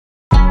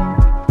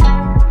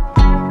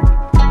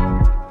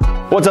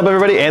What's up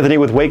everybody, Anthony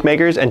with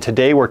Wakemakers, and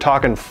today we're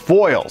talking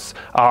foils.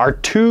 Our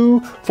two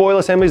foil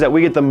assemblies that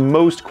we get the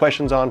most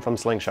questions on from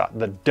Slingshot,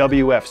 the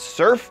WF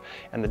Surf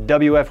and the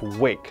WF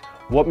Wake.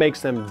 What makes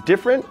them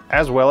different,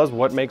 as well as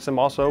what makes them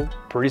also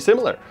pretty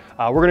similar.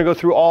 We're gonna go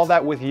through all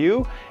that with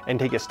you and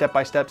take you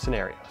step-by-step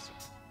scenarios.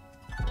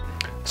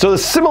 So the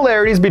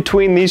similarities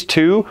between these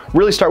two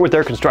really start with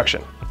their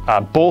construction.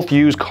 Both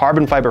use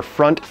carbon fiber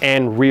front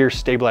and rear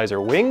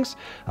stabilizer wings.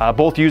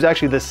 Both use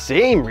actually the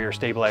same rear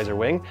stabilizer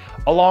wing,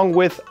 along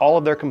with all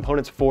of their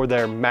components for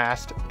their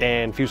mast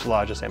and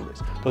fuselage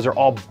assemblies. Those are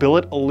all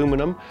billet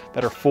aluminum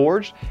that are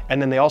forged,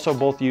 and then they also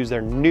both use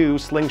their new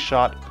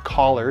Slingshot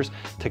collars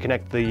to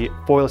connect the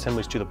foil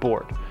assemblies to the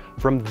board.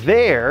 From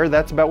there,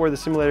 that's about where the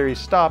similarities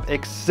stop,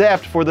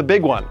 except for the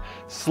big one.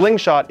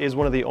 Slingshot is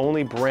one of the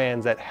only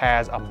brands that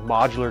has a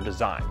modular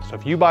design. So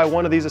if you buy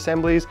one of these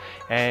assemblies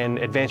and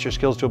advance your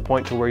skills to a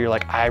point to where you're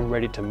like, I'm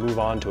ready to move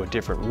on to a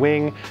different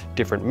wing,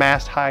 different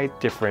mast height,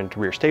 different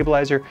rear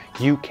stabilizer,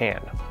 you can.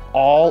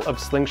 All of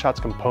Slingshot's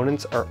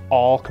components are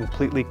all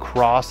completely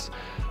cross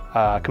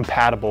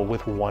compatible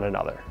with one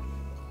another.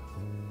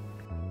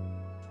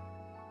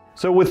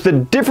 So with the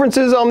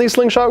differences on these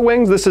Slingshot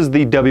wings, this is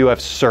the WF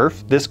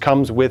Surf. This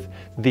comes with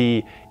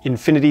the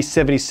Infinity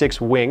 76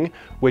 wing,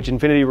 which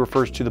Infinity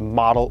refers to the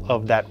model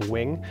of that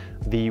wing.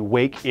 The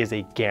Wake is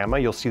a Gamma.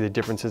 You'll see the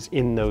differences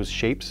in those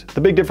shapes.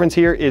 The big difference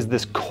here is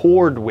this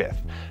chord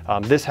width.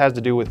 This has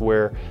to do with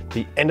where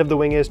the end of the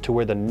wing is to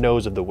where the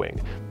nose of the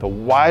wing. The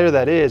wider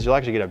that is, you'll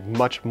actually get a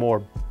much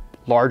more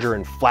larger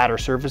and flatter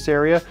surface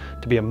area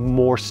to be a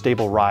more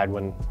stable ride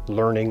when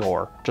learning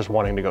or just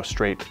wanting to go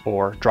straight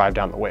or drive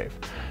down the wave.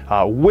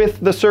 With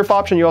the Surf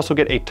option, you also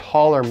get a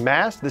taller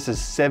mast. This is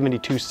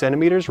 72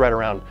 centimeters, right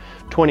around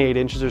 28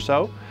 inches or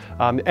so.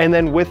 And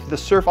then with the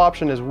Surf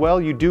option as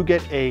well, you do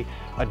get a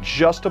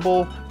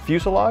adjustable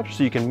fuselage,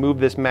 so you can move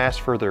this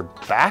mast further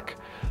back.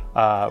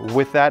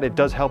 With that, it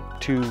does help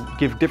to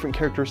give different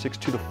characteristics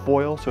to the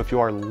foil. So if you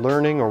are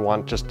learning or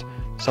want just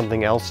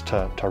something else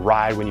to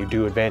ride when you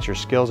do advance your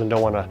skills and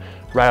don't want to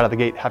right out of the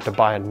gate have to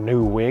buy a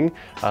new wing,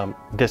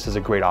 this is a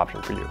great option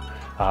for you.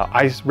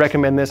 I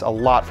recommend this a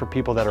lot for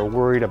people that are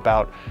worried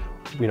about,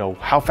 you know,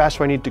 how fast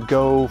do I need to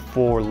go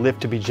for lift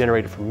to be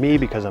generated for me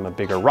because I'm a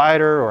bigger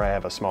rider or I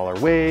have a smaller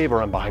wave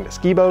or I'm behind a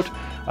ski boat.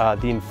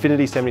 The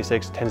Infinity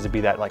 76 tends to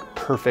be that like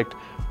perfect,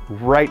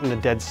 right in the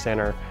dead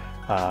center,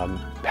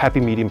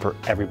 happy medium for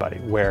everybody,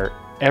 where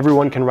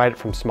everyone can ride it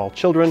from small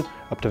children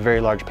up to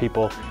very large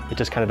people. It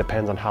just kind of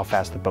depends on how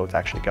fast the boat's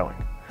actually going.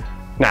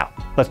 Now,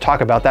 let's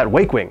talk about that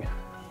wake wing.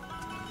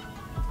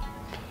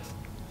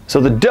 So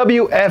the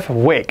WF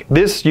Wake,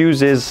 this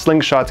uses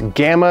Slingshot's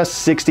Gamma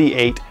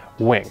 68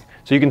 wing.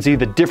 So you can see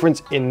the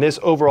difference in this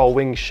overall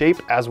wing shape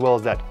as well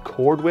as that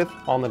chord width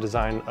on the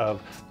design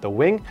of the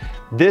wing.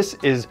 This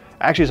is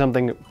actually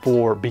something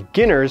for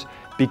beginners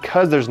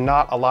because there's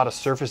not a lot of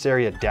surface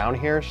area down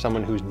here.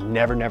 Someone who's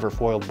never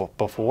foiled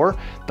before,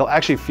 they'll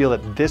actually feel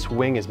that this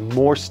wing is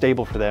more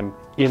stable for them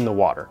in the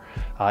water.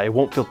 It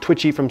won't feel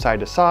twitchy from side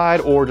to side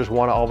or just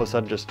want to all of a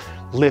sudden just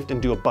lift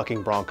and do a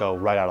bucking bronco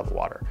right out of the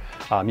water.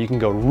 You can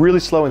go really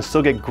slow and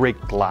still get great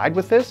glide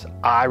with this.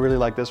 I really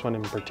like this one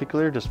in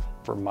particular just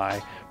for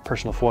my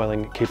personal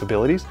foiling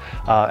capabilities.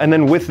 And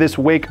then with this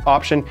wake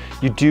option,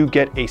 you do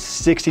get a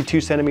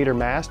 62 centimeter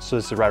mast. So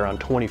this is right around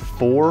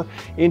 24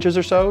 inches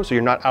or so. So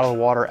you're not out of the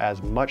water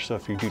as much. So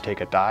if you do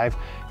take a dive,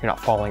 you're not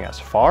falling as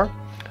far.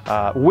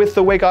 With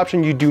the wake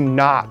option, you do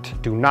not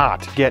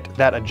get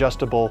that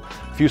adjustable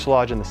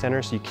fuselage in the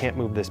center, so you can't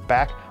move this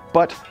back,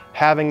 but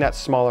having that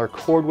smaller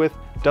chord width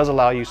does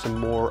allow you some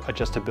more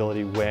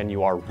adjustability when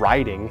you are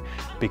riding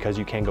because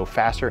you can go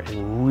faster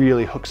and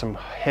really hook some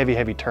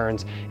heavy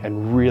turns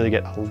and really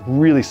get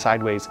really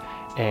sideways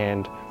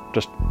and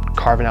just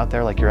carving out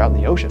there like you're out in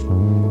the ocean.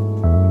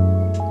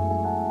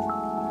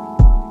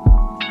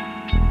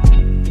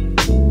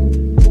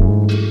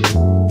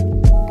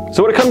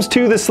 So when it comes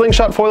to the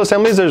Slingshot foil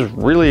assemblies, there's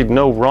really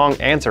no wrong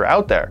answer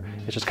out there.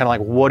 It's just kind of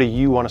like, what do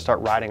you want to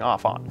start riding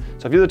off on?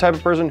 So if you're the type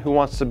of person who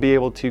wants to be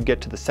able to get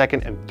to the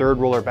second and third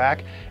roller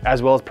back,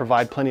 as well as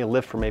provide plenty of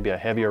lift for maybe a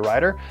heavier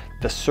rider,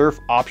 the Surf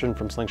option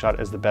from Slingshot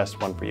is the best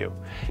one for you.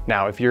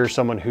 Now, if you're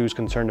someone who's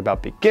concerned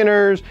about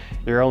beginners,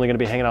 you're only going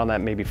to be hanging on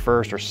that maybe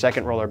first or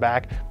second roller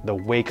back, the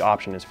Wake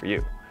option is for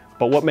you.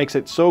 But what makes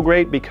it so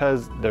great,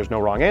 because there's no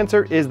wrong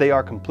answer, is they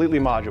are completely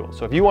modular.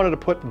 So if you wanted to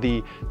put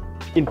the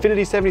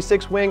Infinity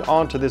 76 wing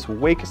onto this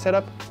Wake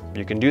setup,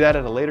 you can do that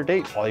at a later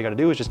date. All you gotta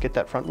do is just get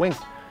that front wing.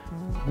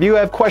 If you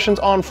have questions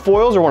on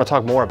foils or want to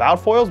talk more about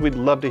foils, we'd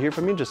love to hear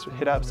from you. Just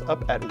hit us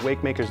up at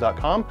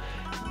wakemakers.com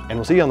and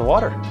we'll see you on the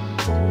water.